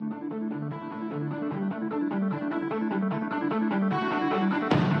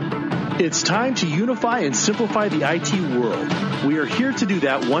It's time to unify and simplify the IT world. We are here to do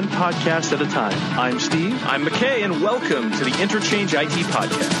that one podcast at a time. I'm Steve. I'm McKay, and welcome to the Interchange IT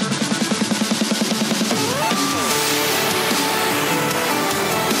Podcast.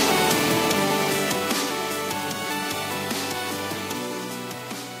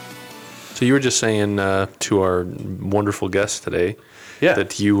 So you were just saying to our wonderful guest today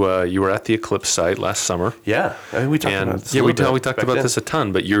that you were at the Eclipse site last summer. Yeah, I mean, we talked about this. We talked about this a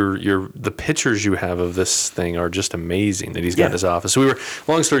ton. But the pictures you have of this thing are just amazing that he's got in his office. So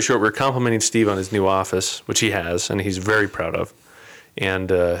long story short, we were complimenting Steve on his new office, which he has, and he's very proud of. And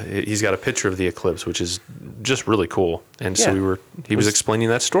he's got a picture of the Eclipse, which is just really cool. And so he was explaining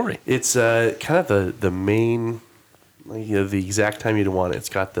that story. It's kind of the main, the exact time you'd want it. It's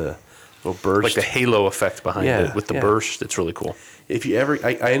got the little burst, like the halo effect behind it with the burst. It's really cool. If you ever,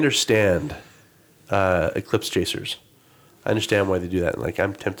 I understand Eclipse chasers. I understand why they do that. Like,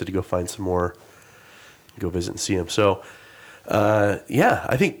 I'm tempted to go find some more, go visit and see them. So, I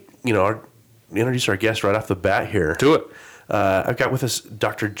think introduce our guest right off the bat here. Do it. I've got with us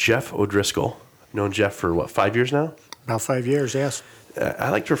Dr. Jeff O'Driscoll. I've known Jeff for 5 years now? About 5 years, yes.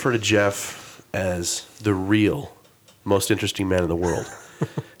 I like to refer to Jeff as the real, most interesting man in the world.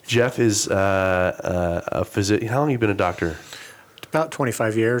 Jeff is a physician. How long have you been a doctor? About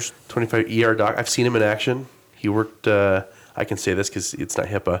 25 years. 25 ER doc. I've seen him in action. He worked, I can say this because it's not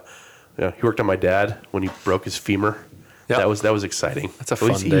HIPAA. He worked on my dad when he broke his femur. Yep. That was exciting. That's a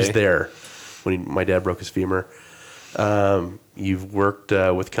fun day. He was there when my dad broke his femur. You've worked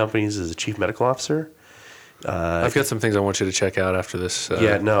with companies as a chief medical officer. I've got some things I want you to check out after this. He's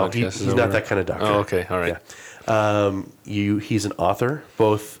not that kind of doctor. Oh, okay, all right. Yeah. He's an author,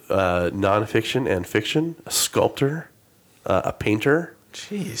 both nonfiction and fiction, a sculptor, a painter.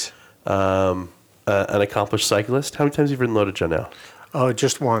 Jeez. An accomplished cyclist. How many times have you ridden Lodija now? Oh,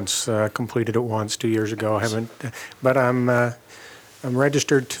 just once. Completed it once 2 years ago. I haven't, but I'm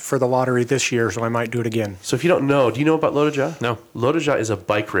registered for the lottery this year, so I might do it again. So if you don't know, do you know about Lodija? No. Lodija is a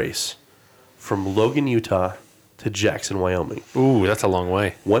bike race from Logan, Utah to Jackson, Wyoming. Ooh, that's a long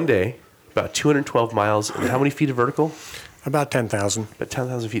way. One day, about 212 miles, and how many feet of vertical? About 10,000. About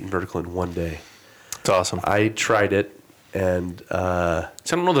 10,000 feet in vertical in one day. It's awesome. I tried it, and I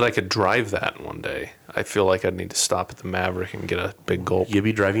don't know that I could drive that in one day. I feel like I'd need to stop at the Maverick and get a big gulp. You'd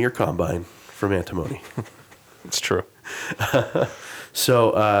be driving your combine from antimony. It's true.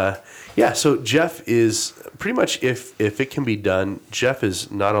 So Jeff is pretty much, if it can be done, Jeff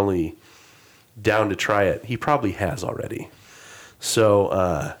is not only down to try it, he probably has already.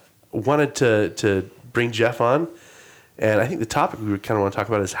 So wanted to bring Jeff on, and I think the topic we would kind of want to talk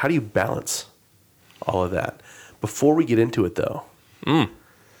about is how do you balance all of that? Before we get into it, though, the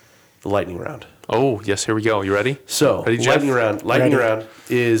lightning round. Oh, yes, here we go. You ready? So, ready, Jeff? Lightning round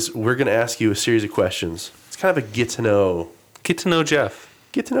is we're going to ask you a series of questions. It's kind of a get to know Jeff.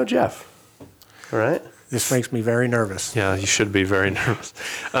 Get to know Jeff. All right? This makes me very nervous. Yeah, you should be very nervous.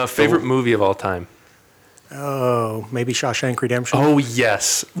 Favorite movie of all time? Oh, maybe Shawshank Redemption. Oh,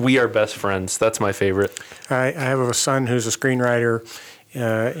 yes. We Are Best Friends. That's my favorite. I have a son who's a screenwriter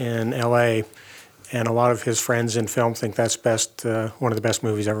in L.A., and a lot of his friends in film think that's one of the best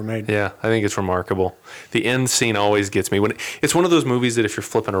movies ever made. Yeah, I think it's remarkable. The end scene always gets me. It's one of those movies that if you're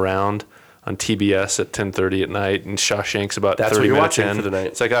flipping around on TBS at 10:30 at night and Shawshank's about 30 minutes in, for the night.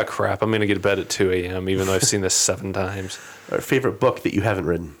 It's like, oh, crap, I'm going to get to bed at 2 a.m., even though I've seen this 7 times. Our favorite book that you haven't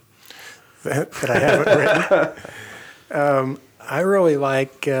written? That I haven't written? I really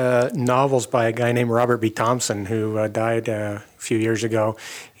like novels by a guy named Robert B. Thompson, who died a few years ago.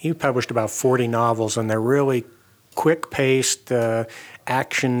 He published about 40 novels, and they're really quick-paced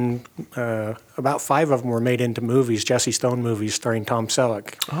action. About 5 of them were made into movies, Jesse Stone movies starring Tom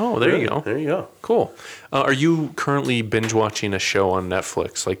Selleck. Oh, there you go. There you go. Cool. Are you currently binge watching a show on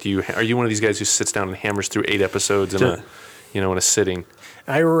Netflix? Like, are you one of these guys who sits down and hammers through 8 episodes in a sitting?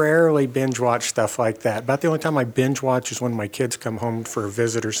 I rarely binge watch stuff like that. About the only time I binge watch is when my kids come home for a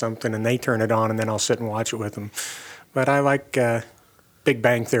visit or something, and they turn it on, and then I'll sit and watch it with them. But I like Big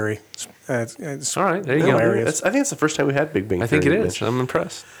Bang Theory. It's all right, there you hilarious. I think it's the first time we had Big Bang Theory. I think it is. I'm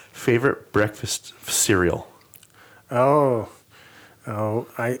impressed. Favorite breakfast cereal? I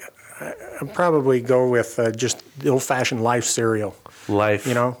probably go with just the old-fashioned Life cereal. Life.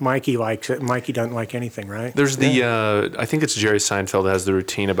 You know, Mikey likes it. Mikey doesn't like anything, right? There's I think it's Jerry Seinfeld has the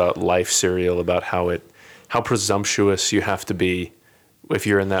routine about Life cereal, about how presumptuous you have to be if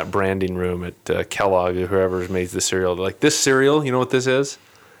you're in that branding room at Kellogg or whoever's made the cereal. They're like, this cereal, you know what this is?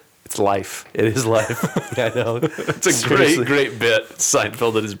 It's Life. It is Life. Yeah, I know. It's a great bit.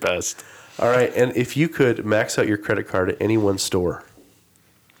 Seinfeld at his best. All right, and if you could max out your credit card at any one store,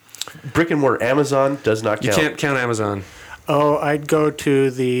 Brick and mortar. Amazon does not You count. can't count Amazon. Oh, I'd go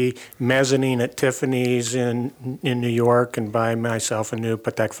to the mezzanine at Tiffany's in New York and buy myself a new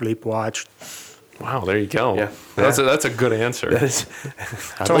Patek Philippe watch. Wow, there you go. Yeah. That's a good answer. That is,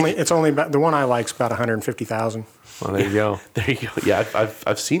 It's only about the one I like is about 150,000. Well, there you go. there you go. Yeah,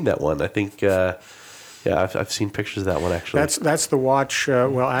 I've seen that one. I think. I've seen pictures of that one actually. That's the watch.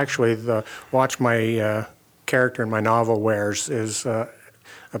 Well, actually, the watch my character in my novel wears is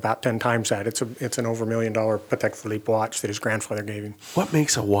about 10 times that. It's an over $1 million Patek Philippe watch that his grandfather gave him. What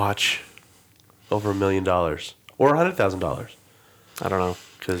makes a watch over $1 million or $100,000? I don't know.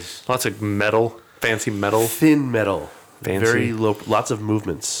 Because Lots of metal, fancy metal. thin metal, Fancy. very low, lots of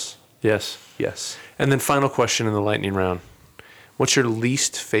movements. Yes. Yes. And then final question in the lightning round. What's your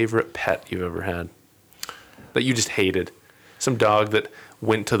least favorite pet you've ever had? That you just hated? Some dog that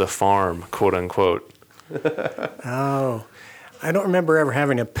went to the farm, quote unquote. Oh, I don't remember ever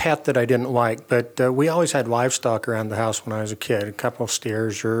having a pet that I didn't like, but we always had livestock around the house when I was a kid. A couple of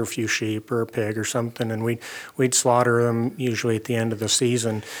steers or a few sheep or a pig or something, and we'd slaughter them usually at the end of the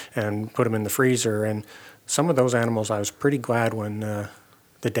season and put them in the freezer. And some of those animals, I was pretty glad when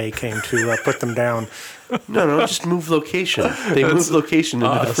the day came to put them down. No, just move location. They move location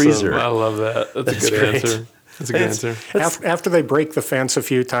into the freezer. I love that. That's That's a good great. answer. That's a good answer. After they break the fence a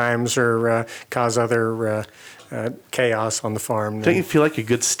few times or cause other chaos on the farm. Don't you feel like a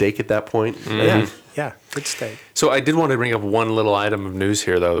good steak at that point? Yeah, good steak. So I did want to bring up one little item of news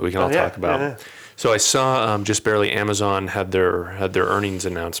here, though, that we can all talk about. Yeah. So I saw just barely Amazon had their earnings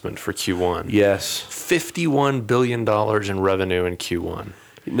announcement for Q1. Yes. $51 billion in revenue in Q1.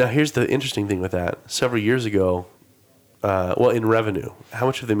 Now, here's the interesting thing with that. Several years ago, in revenue, how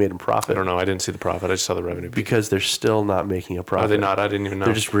much have they made in profit? I don't know. I didn't see the profit. I just saw the revenue. Because they're still not making a profit. Are they not? I didn't even know.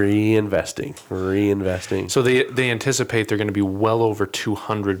 They're just reinvesting. So they anticipate they're going to be well over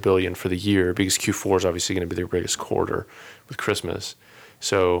 $200 billion for the year because Q4 is obviously going to be their biggest quarter with Christmas.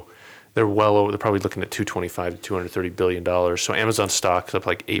 So they're well over. They're probably looking at $225 to $230 billion. So Amazon stock is up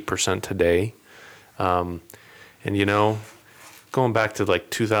like 8% today. And going back to like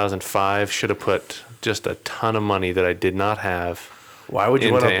 2005, should have put just a ton of money that I did not have Why would you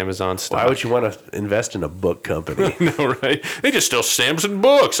into want to Amazon stock. Why would you want to invest in a book company? No, right? They just still stamps and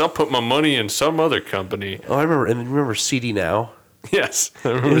books. I'll put my money in some other company. Oh, I remember. And remember CD Now? Yes, I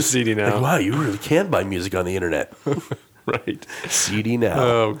remember CD Now. Like, wow, you really can buy music on the internet. Right. CD Now.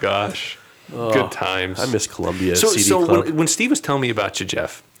 Oh gosh, good times. I miss Columbia So, CD Club. when Steve was telling me about you,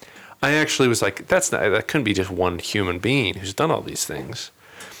 Jeff, I actually was like, that couldn't be just one human being who's done all these things.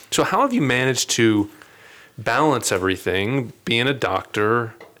 So how have you managed to balance everything, being a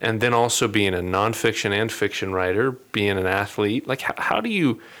doctor, and then also being a nonfiction and fiction writer, being an athlete? Like, how do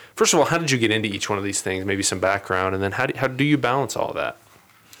you? First of all, how did you get into each one of these things? Maybe some background, and then how do you balance all that?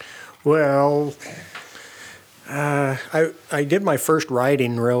 Well, I did my first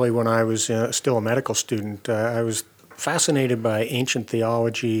writing really when I was still a medical student. I was fascinated by ancient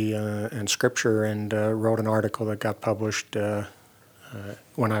theology and scripture and wrote an article that got published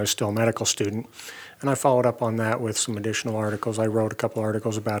when I was still a medical student. And I followed up on that with some additional articles. I wrote a couple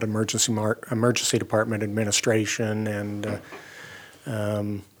articles about emergency department administration, and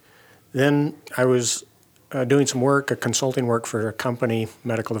then I was doing some work, consulting work for a company,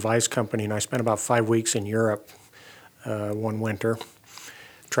 medical device company, and I spent about 5 weeks in Europe one winter,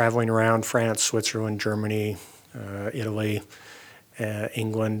 traveling around France, Switzerland, Germany, Italy,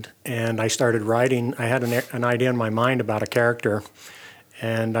 England, and I started writing. I had an idea in my mind about a character,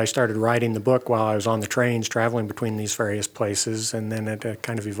 and I started writing the book while I was on the trains traveling between these various places, and then it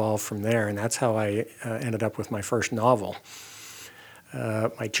kind of evolved from there, and that's how I ended up with my first novel.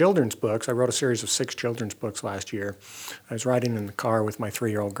 My children's books, I wrote a series of 6 children's books last year. I was riding in the car with my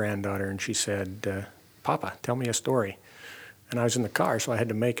 3-year-old granddaughter, and she said, Papa, tell me a story. And I was in the car, so I had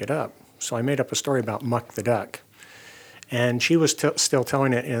to make it up. So I made up a story about Muck the Duck. And she was still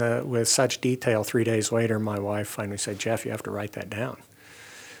telling it with such detail 3 days later, my wife finally said, Jeff, you have to write that down.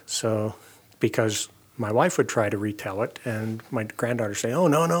 So, because my wife would try to retell it, and my granddaughter would say, oh,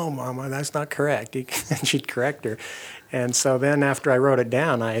 no, Mama, that's not correct. And she'd correct her. And so then after I wrote it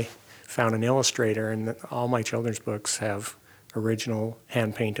down, I found an illustrator, and all my children's books have original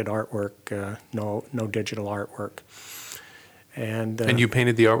hand-painted artwork, no digital artwork. And you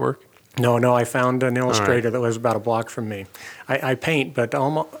painted the artwork? No, I found an illustrator that was about a block from me. I paint, but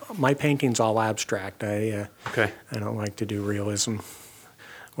my painting's all abstract. I don't like to do realism.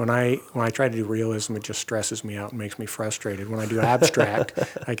 When I try to do realism, it just stresses me out and makes me frustrated. When I do abstract,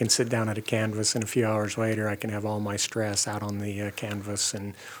 I can sit down at a canvas, and a few hours later, I can have all my stress out on the canvas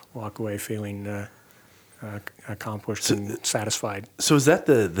and walk away feeling accomplished and satisfied. So is that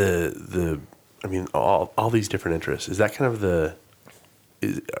the I mean, all these different interests, is that kind of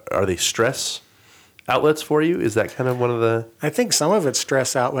are they stress outlets for you? Is that kind of one of the... I think some of it's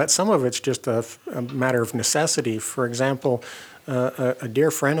stress outlets. Some of it's just a matter of necessity. For example, a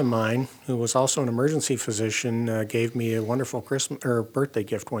dear friend of mine who was also an emergency physician gave me a wonderful Christmas or birthday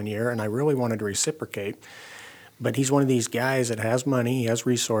gift one year, and I really wanted to reciprocate. But he's one of these guys that has money, he has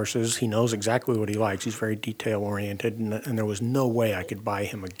resources, he knows exactly what he likes. He's very detail-oriented, and there was no way I could buy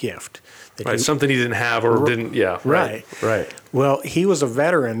him a gift. Something he didn't have or didn't, yeah. Right. Right. Well, he was a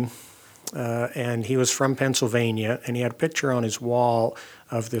veteran, and he was from Pennsylvania, and he had a picture on his wall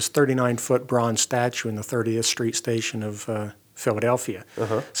of this 39-foot bronze statue in the 30th Street station of Philadelphia.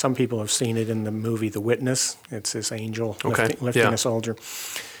 Uh-huh. Some people have seen it in the movie The Witness. It's this angel lifting a soldier.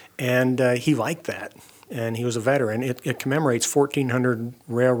 And he liked that. And he was a veteran. It commemorates 1,400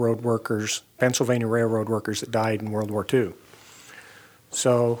 railroad workers, Pennsylvania railroad workers that died in World War II.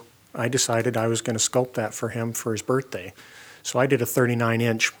 So I decided I was going to sculpt that for him for his birthday. So I did a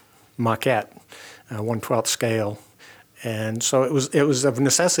 39-inch maquette, 1/12 scale. And so it was of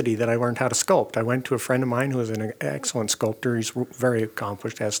necessity that I learned how to sculpt. I went to a friend of mine who is an excellent sculptor. He's very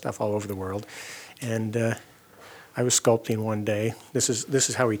accomplished, has stuff all over the world. And I was sculpting one day. This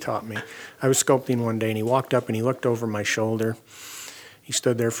is how he taught me. I was sculpting one day, and he walked up and he looked over my shoulder. He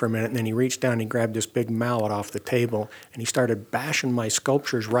stood there for a minute, and then he reached down and he grabbed this big mallet off the table, and he started bashing my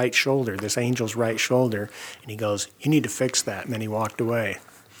sculpture's right shoulder, this angel's right shoulder. And he goes, "You need to fix that." And then he walked away.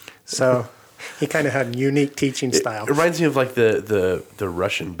 So he kind of had a unique teaching style. It reminds me of like the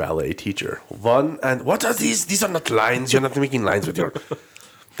Russian ballet teacher. What are these? These are not lines. You're not making lines with your...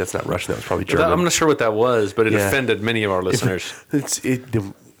 That's not Russian. That was probably German. I'm not sure what that was, but it offended many of our listeners.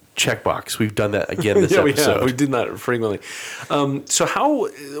 The checkbox. We've done that again this episode. We did that frequently. So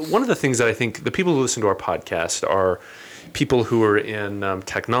one of the things that I think the people who listen to our podcast are people who are in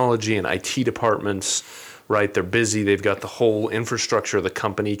technology and IT departments, right? They're busy. They've got the whole infrastructure of the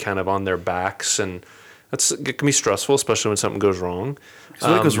company kind of on their backs, and it can be stressful, especially when something goes wrong. So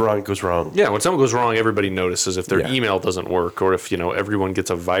when it goes wrong, it goes wrong. Yeah, when something goes wrong, everybody notices if their email doesn't work or if everyone gets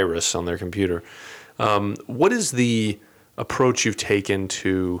a virus on their computer. What is the approach you've taken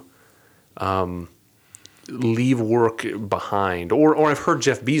to leave work behind? Or I've heard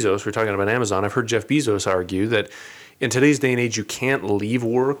Jeff Bezos, we're talking about Amazon, I've heard Jeff Bezos argue that in today's day and age, you can't leave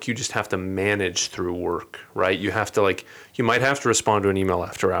work, you just have to manage through work, right? You have to you might have to respond to an email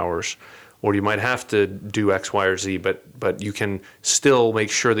after hours, or you might have to do X, Y, or Z, but you can still make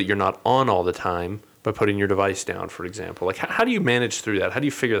sure that you're not on all the time by putting your device down, for example. How do you manage through that? How do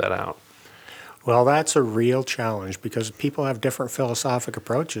you figure that out? Well, that's a real challenge because people have different philosophic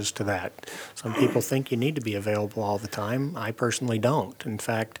approaches to that. Some people think you need to be available all the time. I personally don't. In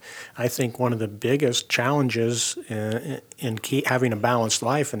fact, I think one of the biggest challenges in having a balanced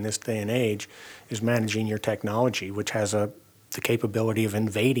life in this day and age is managing your technology, which has the capability of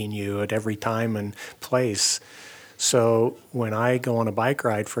invading you at every time and place. So when I go on a bike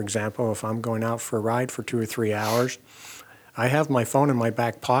ride, for example, if I'm going out for a ride for 2 or 3 hours, I have my phone in my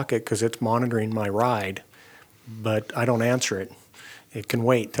back pocket because it's monitoring my ride, but I don't answer it. It can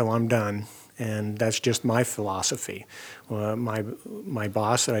wait till I'm done, and that's just my philosophy. My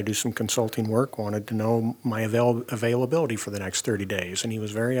boss that I do some consulting work wanted to know my availability for the next 30 days, and he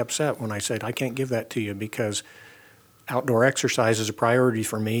was very upset when I said, I can't give that to you because outdoor exercise is a priority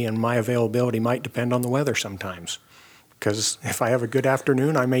for me, and my availability might depend on the weather sometimes. Because if I have a good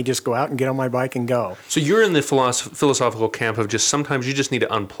afternoon, I may just go out and get on my bike and go. So you're in the philosophical camp of just sometimes you just need to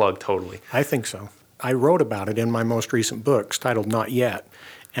unplug totally. I think so. I wrote about it in my most recent book titled Not Yet.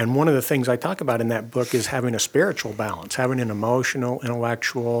 And one of the things I talk about in that book is having a spiritual balance, having an emotional,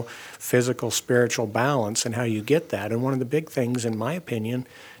 intellectual, physical, spiritual balance, and how you get that. And one of the big things, in my opinion,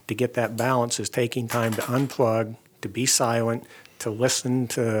 to get that balance is taking time to unplug, to be silent, to listen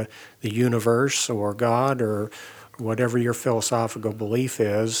to the universe or God or whatever your philosophical belief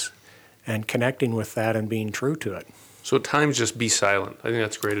is, and connecting with that and being true to it. So at times just be silent. I think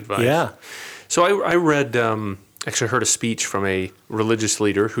that's great advice. Yeah. So I read, actually heard a speech from a religious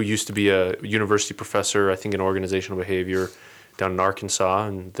leader who used to be a university professor, I think in organizational behavior, down in Arkansas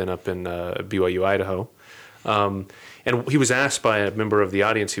and then up in BYU, Idaho. And he was asked by a member of the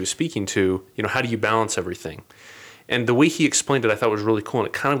audience he was speaking to, how do you balance everything? And the way he explained it, I thought was really cool, and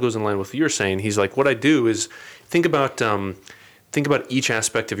it kind of goes in line with what you're saying. He's like, what I do is think about each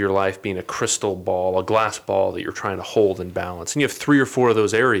aspect of your life being a crystal ball, a glass ball that you're trying to hold and balance. And you have 3 or 4 of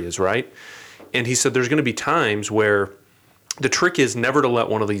those areas, right? And he said there's going to be times where the trick is never to let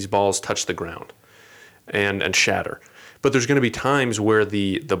one of these balls touch the ground and shatter. But there's going to be times where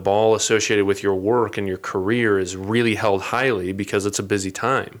the ball associated with your work and your career is really held highly because it's a busy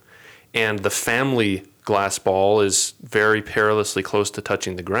time. And the family glass ball is very perilously close to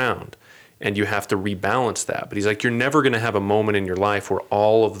touching the ground. And you have to rebalance that. But he's like, you're never going to have a moment in your life where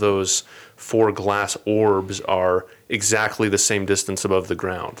all of those 4 glass orbs are exactly the same distance above the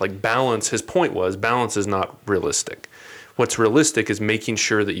ground. Like balance, his point was, balance is not realistic. What's realistic is making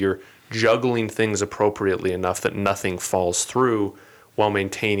sure that you're juggling things appropriately enough that nothing falls through while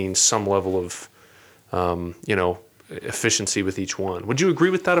maintaining some level of, efficiency with each one. Would you agree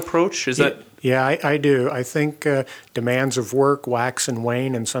with that approach? Yeah, I do. I think demands of work wax and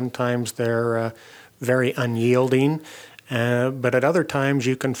wane, and sometimes they're very unyielding. But at other times,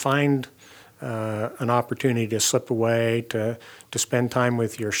 you can find an opportunity to slip away, to spend time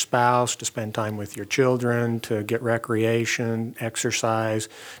with your spouse, to spend time with your children, to get recreation, exercise,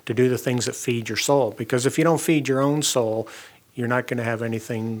 to do the things that feed your soul. Because if you don't feed your own soul, you're not going to have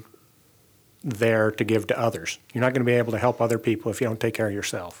anything there to give to others. You're not going to be able to help other people if you don't take care of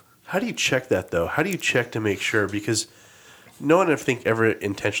yourself. How do you check that, though? How do you check to make sure? Because no one, I think, ever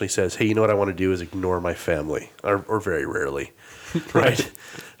intentionally says, hey, you know what I want to do is ignore my family, or very rarely, right?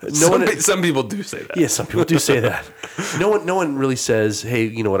 Some people do say that. Yeah, some people do say that. No one really says, hey,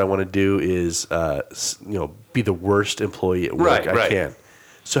 you know what I want to do is, be the worst employee at work I can.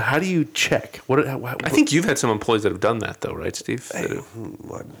 So how do you check? I think you've had some employees that have done that, though, right, Steve? Hey,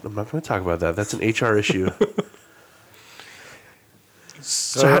 I'm not going to talk about that. That's an HR issue.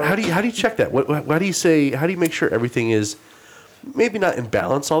 So how do you check that? How do you say? How do you make sure everything is maybe not in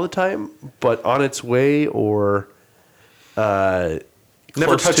balance all the time, but on its way, or never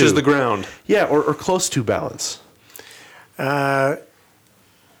touches the ground? Yeah, or close to balance.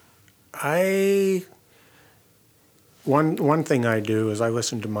 One thing I do is I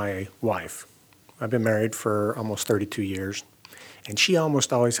listen to my wife. I've been married for almost 32 years, and she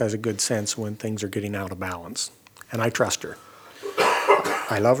almost always has a good sense when things are getting out of balance, and I trust her.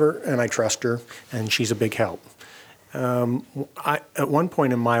 I love her, and I trust her, and she's a big help. At one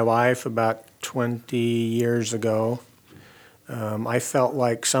point in my life, about 20 years ago, I felt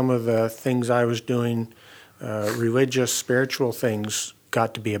like some of the things I was doing, religious, spiritual things,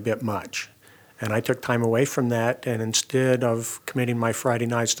 got to be a bit much. And I took time away from that, and instead of committing my Friday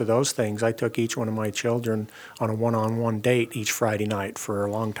nights to those things, I took each one of my children on a one-on-one date each Friday night for a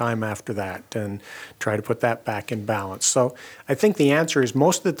long time after that, and try to put that back in balance. So I think the answer is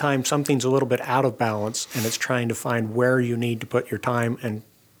most of the time something's a little bit out of balance, and it's trying to find where you need to put your time and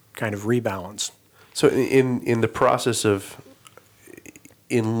kind of rebalance. So in the process of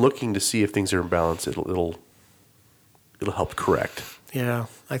looking to see if things are in balance, it'll help correct. Yeah,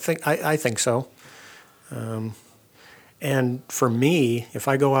 I think so. And for me, if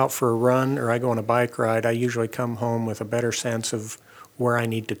I go out for a run or I go on a bike ride, I usually come home with a better sense of where I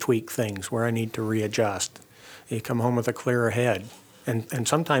need to tweak things, where I need to readjust. You come home with a clearer head. And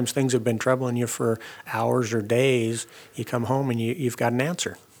sometimes things have been troubling you for hours or days. You come home and you've got an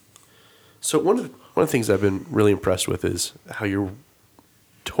answer. So one of the things I've been really impressed with is how you're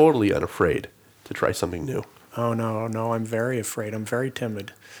totally unafraid to try something new. Oh, no, I'm very afraid. I'm very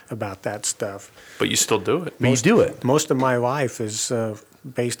timid about that stuff. But you still do it. You do it. Most of my life is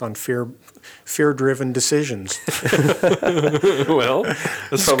based on fear-driven decisions. Well,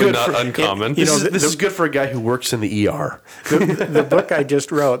 that's probably not uncommon. This is good for a guy who works in the ER. The book I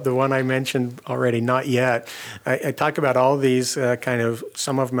just wrote, the one I mentioned already, Not Yet, I talk about all these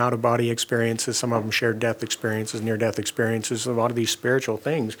some of them out-of-body experiences, some of them shared death experiences, near-death experiences, a lot of these spiritual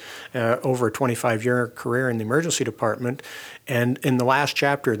things over a 25-year career in the emergency department. And in the last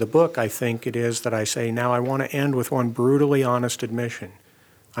chapter of the book, I think it is that I say, now I want to end with one brutally honest admission.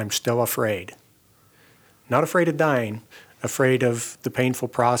 I'm still afraid. Not afraid of dying, afraid of the painful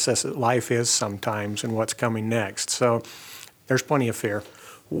process that life is sometimes and what's coming next. So there's plenty of fear.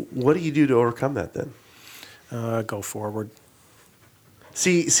 What do you do to overcome that then? Go forward.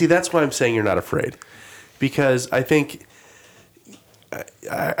 See, that's why I'm saying you're not afraid. Because I think,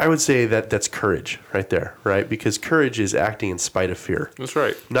 I would say that's courage right there, right? Because courage is acting in spite of fear. That's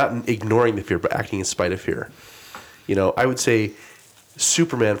right. Not ignoring the fear, but acting in spite of fear. I would say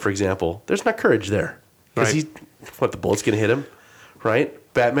Superman, for example, there's not courage there. Because the bullet's going to hit him, right?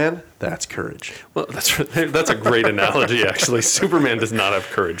 Batman, that's courage. Well, that's a great analogy, actually. Superman does not have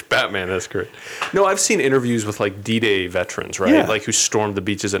courage. Batman has courage. No, I've seen interviews with D-Day veterans, right? Yeah. Who stormed the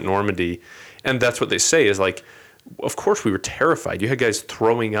beaches at Normandy. And that's what they say is of course we were terrified. You had guys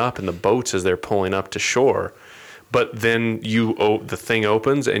throwing up in the boats as they're pulling up to shore. But then the thing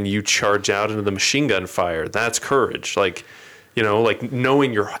opens and you charge out into the machine gun fire. That's courage.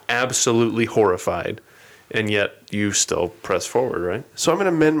 Knowing you're absolutely horrified and yet you still press forward, right? So I'm going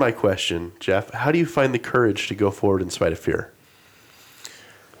to amend my question, Jeff. How do you find the courage to go forward in spite of fear?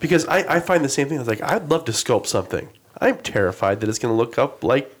 Because I find the same thing. I was like, I'd love to sculpt something. I'm terrified that it's going to look up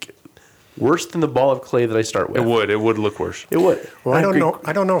like worse than the ball of clay that I start with. It would look worse. It would. Well,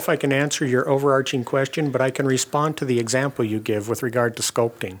 I don't know if I can answer your overarching question, but I can respond to the example you give with regard to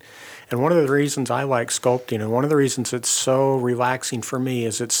sculpting. And one of the reasons I like sculpting, and one of the reasons it's so relaxing for me,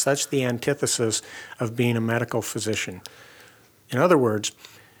 is it's such the antithesis of being a medical physician. In other words,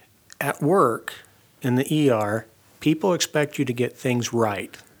 at work, in the ER, people expect you to get things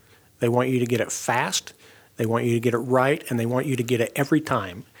right. They want you to get it fast, they want you to get it right, and they want you to get it every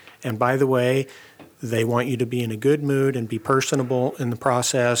time. And by the way, they want you to be in a good mood and be personable in the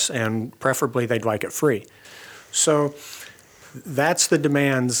process, and preferably they'd like it free. So that's the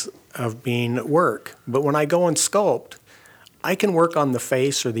demands of being at work. But when I go and sculpt, I can work on the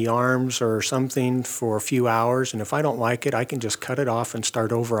face or the arms or something for a few hours, and if I don't like it, I can just cut it off and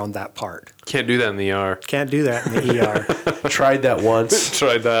start over on that part. Can't do that in the ER. Can't do that in the ER. Tried that once.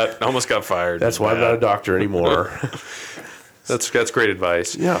 Tried that. Almost got fired. That's why I'm not a doctor anymore. That's great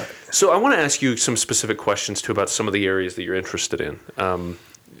advice. Yeah. So I want to ask you some specific questions too about some of the areas that you're interested in. And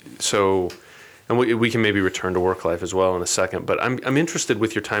we can maybe return to work life as well in a second. But I'm interested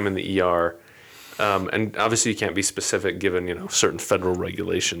with your time in the ER, and obviously you can't be specific given certain federal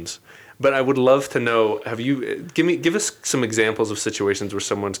regulations. But I would love to know: give us some examples of situations where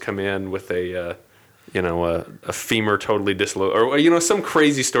someone's come in with a femur totally dislocated, or some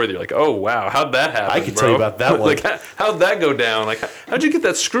crazy story that you're like, oh wow, how'd that happen? I could tell you about that one. Like how'd that go down? Like how'd you get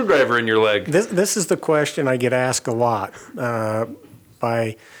that screwdriver in your leg? This is the question I get asked a lot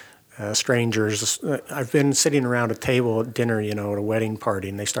by strangers. I've been sitting around a table at dinner, at a wedding party,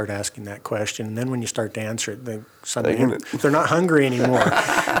 and they start asking that question. And then when you start to answer it, they're not hungry anymore.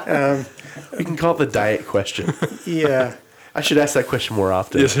 We can call it the diet question. Yeah. I should ask that question more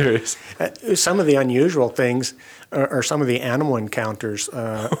often. Yes, serious. Some of the unusual things are some of the animal encounters.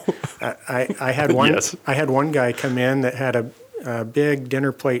 I had one. Yes. I had one guy come in that had a big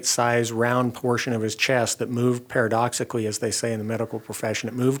dinner plate size round portion of his chest that moved paradoxically, as they say in the medical profession.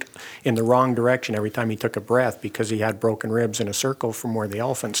 It moved in the wrong direction every time he took a breath because he had broken ribs in a circle from where the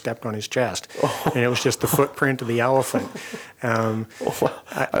elephant stepped on his chest. And it was just the footprint of the elephant. I'm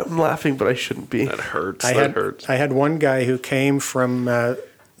laughing, but I shouldn't be. That hurts. I had one guy who came from,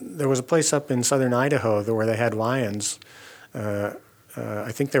 there was a place up in southern Idaho where they had lions.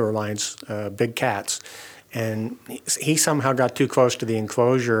 I think they were lions, big cats. And he somehow got too close to the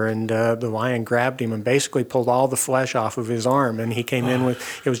enclosure, and the lion grabbed him and basically pulled all the flesh off of his arm. And he came in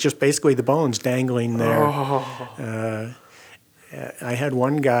with, it was just basically the bones dangling there. I had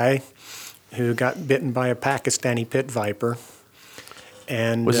one guy who got bitten by a Pakistani pit viper.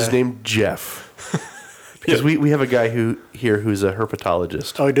 And was his name Jeff? Because we have a guy who's a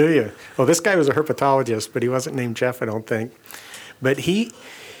herpetologist. Oh, do you? Well, this guy was a herpetologist, but he wasn't named Jeff, I don't think. But he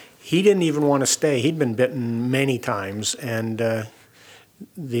didn't even want to stay. He'd been bitten many times, and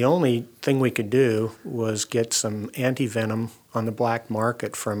the only thing we could do was get some antivenom on the black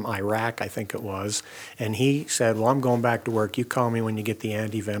market from Iraq, I think it was. And he said, well, I'm going back to work. You call me when you get the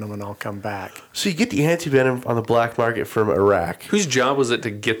antivenom, and I'll come back. So you get the antivenom on the black market from Iraq. Whose job was it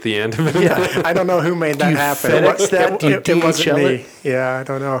to get the antivenom? Yeah, I don't know who made that happen. FedEx that? Do you it wasn't DHL me. it? Yeah, I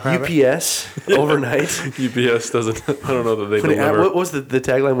don't know. UPS overnight. UPS doesn't. I don't know that they deliver. What was the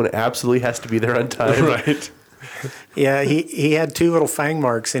tagline when it absolutely has to be there on time? Right. Yeah, he had two little fang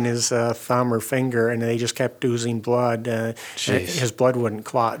marks in his thumb or finger, and they just kept oozing blood. His blood wouldn't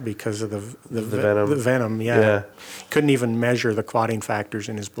clot because of the venom. The venom, yeah. Couldn't even measure the clotting factors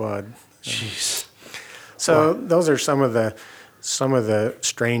in his blood. Jeez. So those are some of the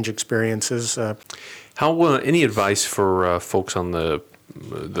strange experiences. How any advice for folks on that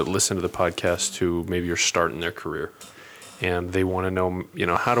listen to the podcast who maybe are starting their career and they want to know,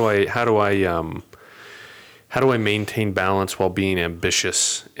 how do I maintain balance while being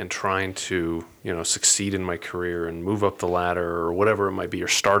ambitious and trying to, succeed in my career and move up the ladder or whatever it might be, or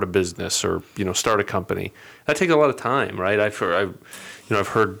start a business or, start a company? That takes a lot of time, right? I've heard,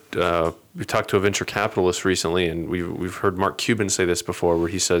 we talked to a venture capitalist recently, and we've heard Mark Cuban say this before, where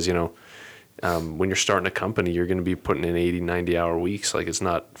he says, when you're starting a company, you're going to be putting in 80, 90-hour weeks. Like, it's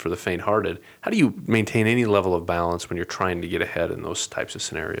not for the faint-hearted. How do you maintain any level of balance when you're trying to get ahead in those types of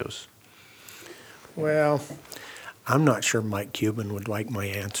scenarios? Well, I'm not sure Mike Cuban would like my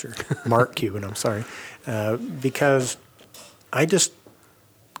answer. Mark Cuban, I'm sorry. Because I just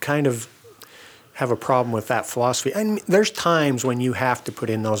kind of have a problem with that philosophy. And there's times when you have to put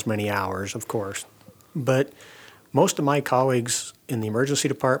in those many hours, of course. But most of my colleagues in the emergency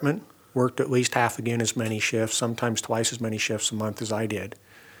department worked at least half again as many shifts, sometimes twice as many shifts a month as I did.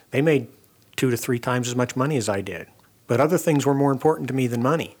 They made 2 to 3 times as much money as I did. But other things were more important to me than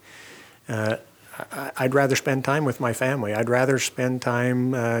money. I'd rather spend time with my family. I'd rather spend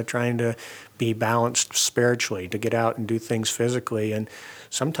time trying to be balanced spiritually, to get out and do things physically. And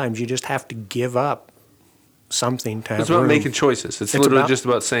sometimes you just have to give up something to have It's about room. making choices. It's literally just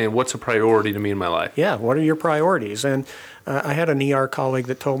about saying, what's a priority to me in my life? Yeah, what are your priorities? And I had an ER colleague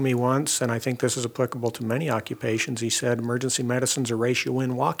that told me once, and I think this is applicable to many occupations, he said, emergency medicine's a race you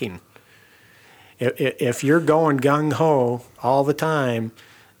win walking. If you're going gung-ho all the time,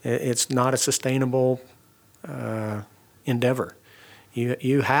 it's not a sustainable endeavor.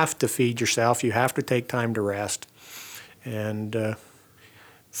 You have to feed yourself. You have to take time to rest. And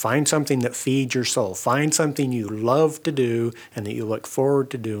find something that feeds your soul. Find something you love to do and that you look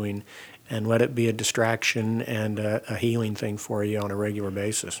forward to doing, and let it be a distraction and a healing thing for you on a regular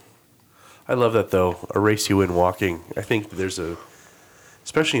basis. I love that, though. A race you win walking. I think there's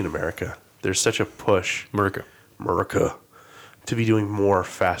especially in America, there's such a push. America. To be doing more,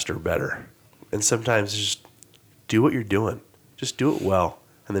 faster, better. And sometimes just do what you're doing. Just do it well.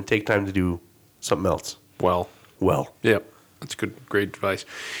 And then take time to do something else. Well. Yep. That's good, great advice.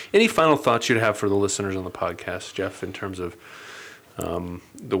 Any final thoughts you'd have for the listeners on the podcast, Jeff, in terms of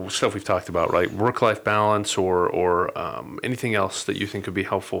the stuff we've talked about, right? Work-life balance or anything else that you think could be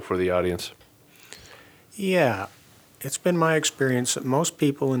helpful for the audience? Yeah. It's been my experience that most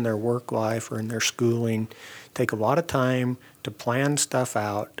people in their work life or in their schooling take a lot of time to plan stuff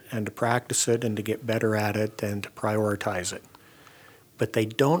out and to practice it and to get better at it and to prioritize it. But they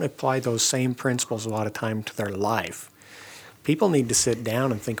don't apply those same principles a lot of time to their life. People need to sit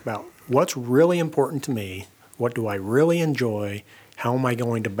down and think about what's really important to me, what do I really enjoy, how am I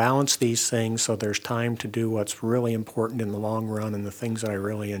going to balance these things so there's time to do what's really important in the long run and the things that I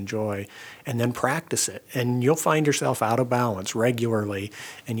really enjoy, and then practice it. And you'll find yourself out of balance regularly,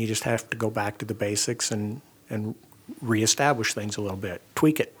 and you just have to go back to the basics and reestablish things a little bit,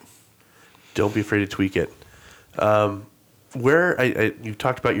 tweak it. Don't be afraid to tweak it. You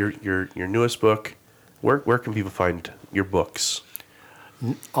talked about your newest book. Where can people find your books?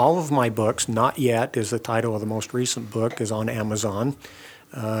 All of my books, Not Yet is the title of the most recent book, is on Amazon.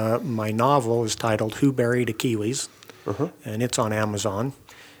 My novel is titled Who Buried Achilles, and it's on Amazon.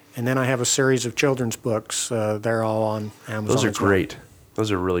 And then I have a series of children's books. They're all on Amazon. Those are great.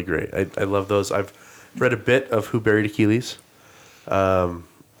 Those are really great. I love those. I've read a bit of Who Buried Achilles,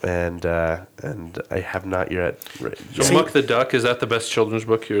 and I have not yet read. So Muck the Duck, is that the best children's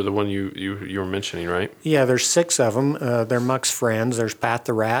book? You're the one you were mentioning, right? Yeah, there's 6 of them. They're Muck's friends. There's Pat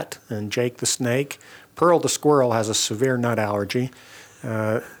the Rat and Jake the Snake. Pearl the Squirrel has a severe nut allergy.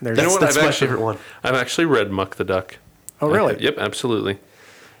 That's my favorite one. I've actually read Muck the Duck. Oh, really? Yep, absolutely.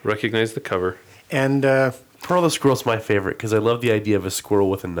 Recognize the cover. And Pearl the Squirrel's my favorite because I love the idea of a squirrel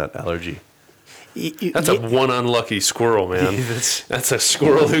with a nut allergy. That's one unlucky squirrel, man. That's a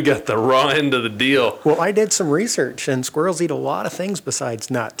squirrel who got the raw end of the deal. Well, I did some research, and squirrels eat a lot of things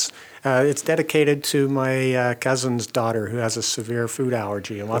besides nuts. It's dedicated to my cousin's daughter who has a severe food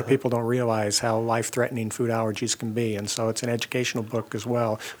allergy. A lot of people don't realize how life-threatening food allergies can be, and so it's an educational book as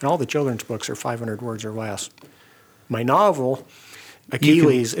well. And all the children's books are 500 words or less. My novel,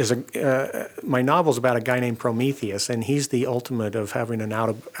 Achilles, my novel's about a guy named Prometheus, and he's the ultimate of having an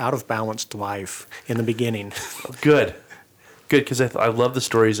out of balanced life in the beginning. Good, because I love the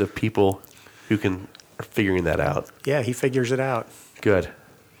stories of people who are figuring that out. Yeah, he figures it out. Good.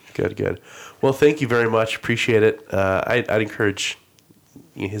 Well, thank you very much. Appreciate it. I'd encourage.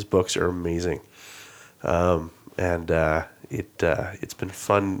 His books are amazing, and it's been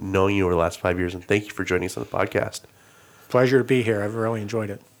fun knowing you over the last 5 years. And thank you for joining us on the podcast. Pleasure to be here. I've really enjoyed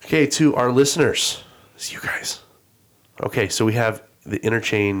it. Okay, to our listeners, it's you guys. Okay, so we have the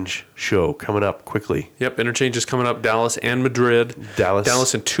Interchange show coming up quickly. Yep, Interchange is coming up. Dallas and Madrid.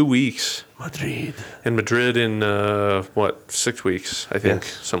 Dallas in 2 weeks. Madrid. And Madrid in, 6 weeks, I think.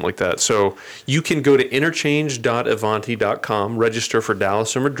 Yes. Something like that. So you can go to interchange.avanti.com, register for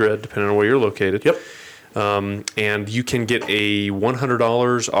Dallas or Madrid, depending on where you're located. Yep. And you can get a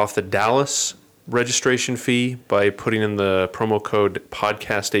 $100 off the Dallas registration fee by putting in the promo code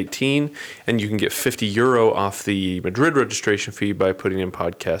podcast18, and you can get €50 off the Madrid registration fee by putting in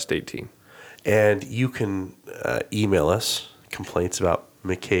podcast18. And you can email us complaints about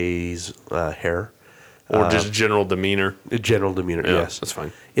McKay's hair. Or just general demeanor. General demeanor, Yeah, yes. that's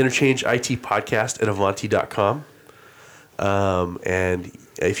fine. Interchange IT podcast at Avanti.com. And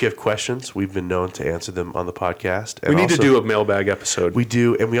if you have questions, we've been known to answer them on the podcast. And We need to also, do a mailbag episode. We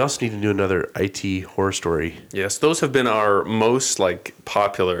do, and we also need to do another IT horror story. Yes, those have been our most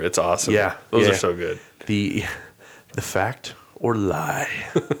popular. It's awesome. Yeah, those yeah. are so good. The fact or lie.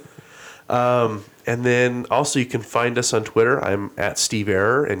 And then also you can find us on Twitter. I'm at Steve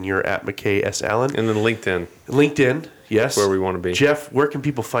Error, and you're at McKay S. Allen. And then LinkedIn. LinkedIn, yes. Where we want to be. Jeff, where can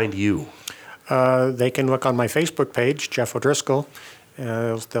people find you? They can look on my Facebook page, Jeff O'Driscoll.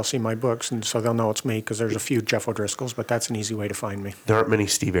 They'll see my books, and so they'll know it's me because there's a few Jeff O'Driscolls, but that's an easy way to find me. There aren't many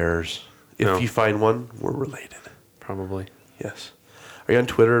Steve Errors. If No. you find one, we're related. Probably. Yes. Are you on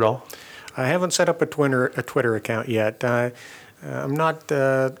Twitter at all? I haven't set up a Twitter account yet. I'm not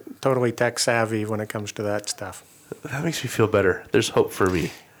totally tech savvy when it comes to that stuff. That makes me feel better. There's hope for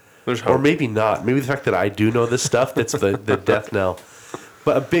me. There's Or hope. maybe not. Maybe the fact that I do know this stuff, that's the death knell.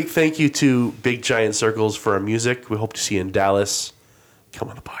 But a big thank you to Big Giant Circles for our music. We hope to see you in Dallas. Come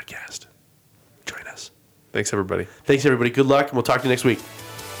on the podcast. Join us. Thanks, everybody. Thanks, everybody. Good luck, and we'll talk to you next week.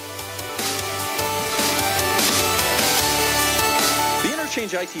 The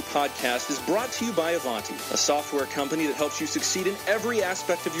Interchange IT podcast is brought to you by Avanti, a software company that helps you succeed in every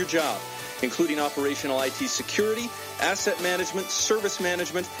aspect of your job, including operational IT security, asset management, service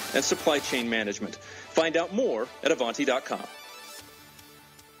management, and supply chain management. Find out more at Avanti.com.